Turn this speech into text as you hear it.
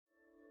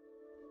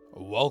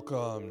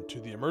Welcome to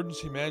the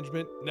Emergency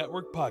Management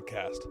Network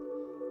podcast,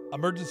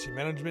 emergency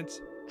management's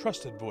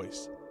trusted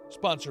voice,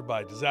 sponsored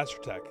by Disaster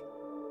Tech,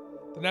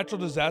 the Natural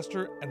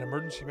Disaster and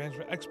Emergency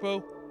Management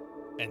Expo,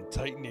 and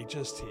Titan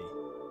HST.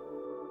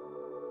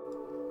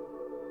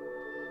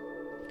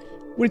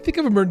 When you think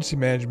of emergency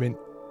management,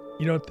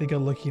 you don't think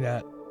of looking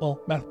at,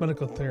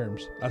 mathematical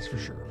theorems, that's for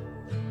sure.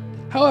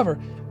 However,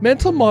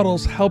 mental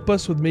models help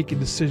us with making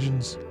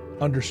decisions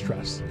under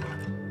stress.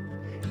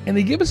 And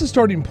they give us a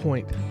starting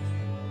point.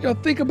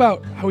 Think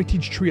about how we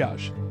teach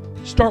triage.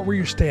 Start where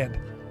you stand.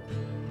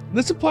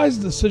 This applies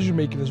to decision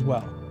making as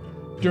well,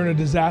 during a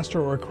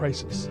disaster or a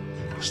crisis.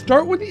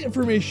 Start with the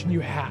information you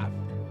have.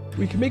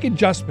 We can make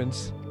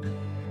adjustments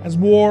as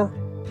more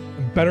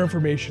and better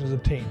information is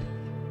obtained.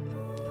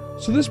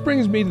 So this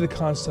brings me to the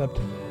concept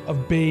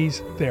of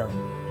Bayes' theorem.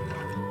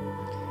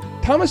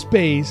 Thomas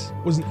Bayes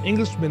was an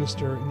English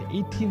minister in the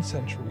 18th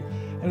century,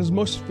 and his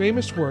most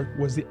famous work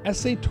was the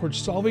essay towards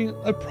solving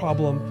a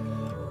problem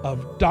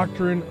of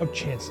doctrine of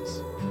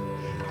chances.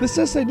 This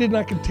essay did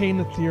not contain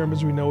the theorem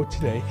as we know it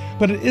today,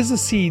 but it is the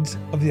seeds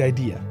of the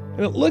idea.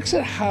 And it looks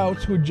at how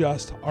to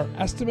adjust our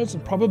estimates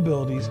of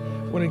probabilities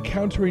when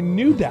encountering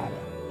new data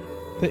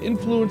that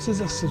influences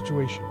a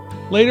situation.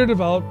 Later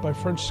developed by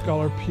French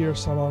scholar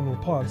Pierre-Simon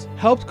Laponce,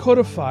 helped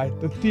codify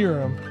the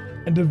theorem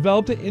and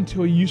developed it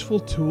into a useful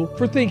tool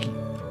for thinking.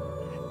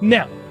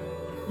 Now,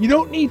 you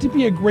don't need to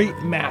be great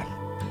at math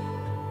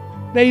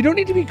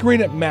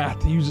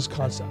to use this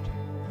concept.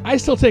 I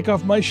still take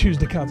off my shoes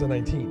to count to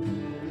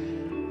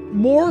 19.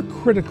 More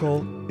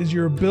critical is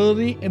your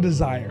ability and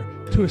desire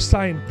to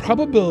assign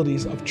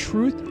probabilities of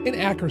truth and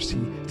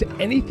accuracy to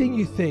anything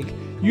you think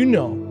you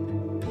know,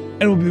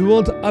 and will be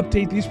willing to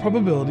update these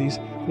probabilities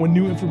when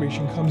new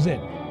information comes in.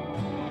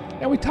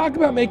 Now, we talk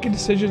about making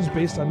decisions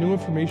based on new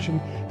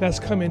information that's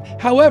come in.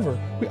 However,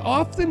 we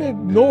often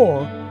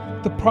ignore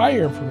the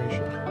prior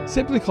information,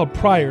 simply called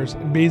priors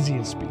in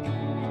Bayesian speak.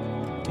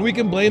 We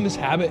can blame this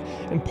habit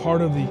and part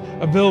of the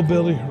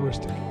availability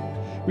heuristic.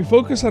 We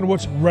focus on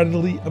what's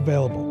readily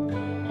available.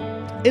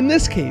 In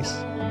this case,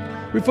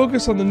 we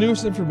focus on the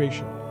newest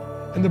information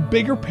and the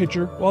bigger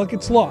picture while it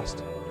gets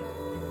lost.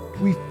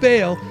 We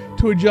fail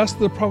to adjust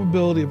the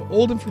probability of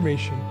old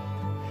information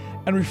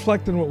and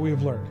reflect on what we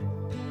have learned.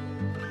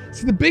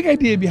 See, the big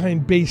idea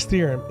behind Bayes'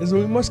 theorem is that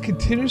we must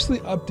continuously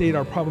update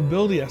our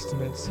probability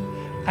estimates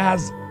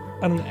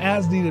on an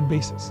as-needed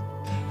basis.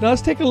 Now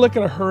let's take a look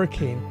at a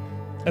hurricane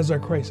as our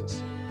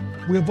crisis.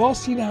 We have all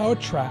seen how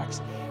it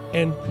tracks,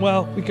 and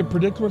we can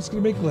predict when it's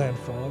going to make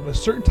landfall at a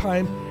certain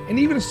time and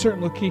even a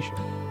certain location.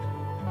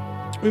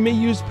 We may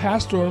use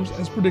past storms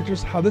as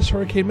predictors how this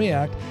hurricane may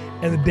act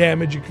and the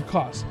damage it could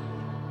cause.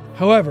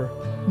 However,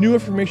 new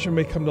information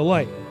may come to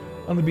light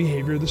on the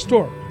behavior of the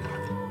storm.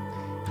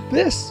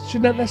 This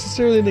should not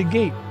necessarily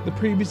negate the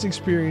previous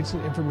experience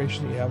and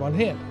information that you have on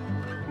hand.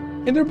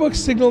 In their book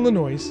Signal and the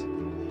Noise,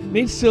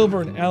 Nate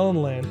Silver and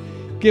Alan Land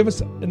give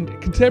us a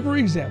contemporary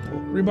example,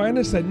 remind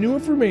us that new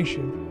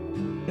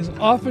information is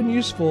often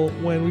useful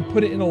when we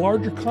put it in a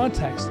larger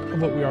context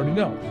of what we already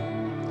know.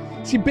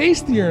 See,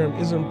 Bayes' theorem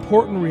is an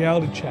important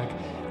reality check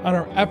on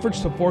our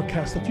efforts to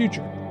forecast the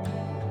future.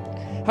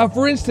 How,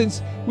 for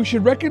instance, we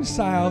should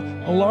reconcile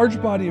a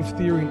large body of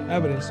theory and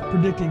evidence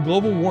predicting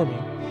global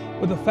warming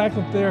with the fact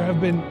that there have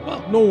been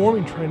no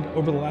warming trend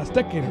over the last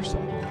decade or so.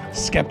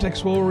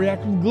 Skeptics will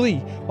react with glee,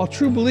 while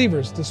true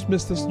believers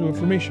dismiss this new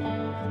information.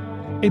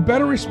 A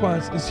better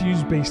response is to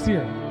use Bayes'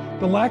 theorem.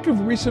 The lack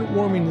of recent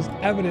warming is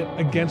evident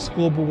against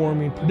global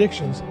warming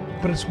predictions,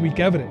 but it's weak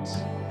evidence.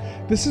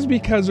 This is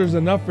because there's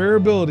enough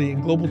variability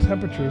in global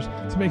temperatures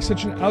to make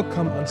such an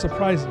outcome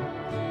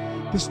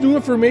unsurprising. This new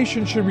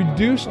information should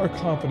reduce our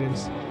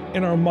confidence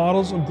in our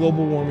models of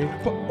global warming,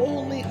 but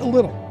only a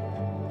little.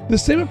 The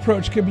same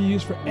approach can be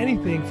used for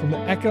anything from the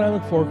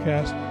economic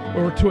forecast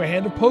or to a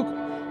hand of poker.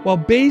 While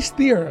Bayes'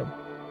 theorem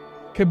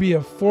can be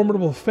a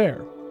formidable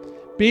affair,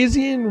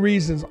 Bayesian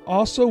reasons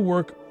also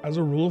work as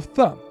a rule of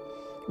thumb.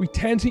 We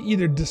tend to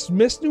either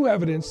dismiss new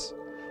evidence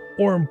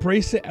or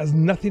embrace it as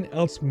nothing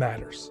else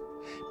matters.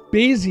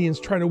 Bayesians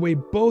try to weigh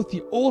both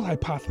the old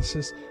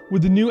hypothesis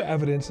with the new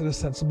evidence in a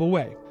sensible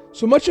way.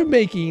 So much of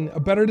making a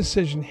better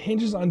decision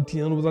hinges on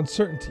dealing with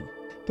uncertainty.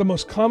 The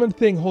most common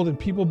thing holding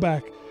people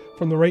back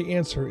from the right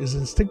answer is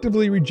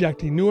instinctively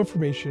rejecting new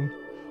information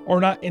or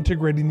not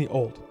integrating the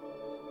old.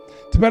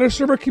 To better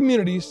serve our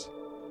communities,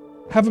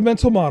 have a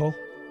mental model,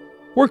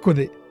 work with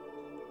it,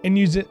 and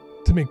use it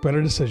to make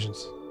better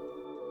decisions.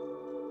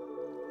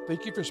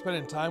 Thank you for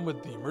spending time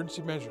with the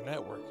Emergency Management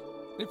Network.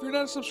 And if you're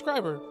not a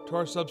subscriber to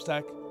our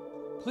Substack,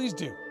 please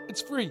do.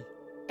 It's free.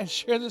 And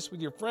share this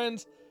with your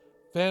friends,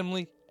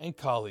 family, and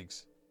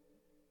colleagues.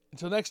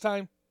 Until next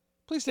time,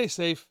 please stay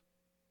safe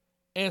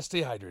and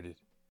stay hydrated.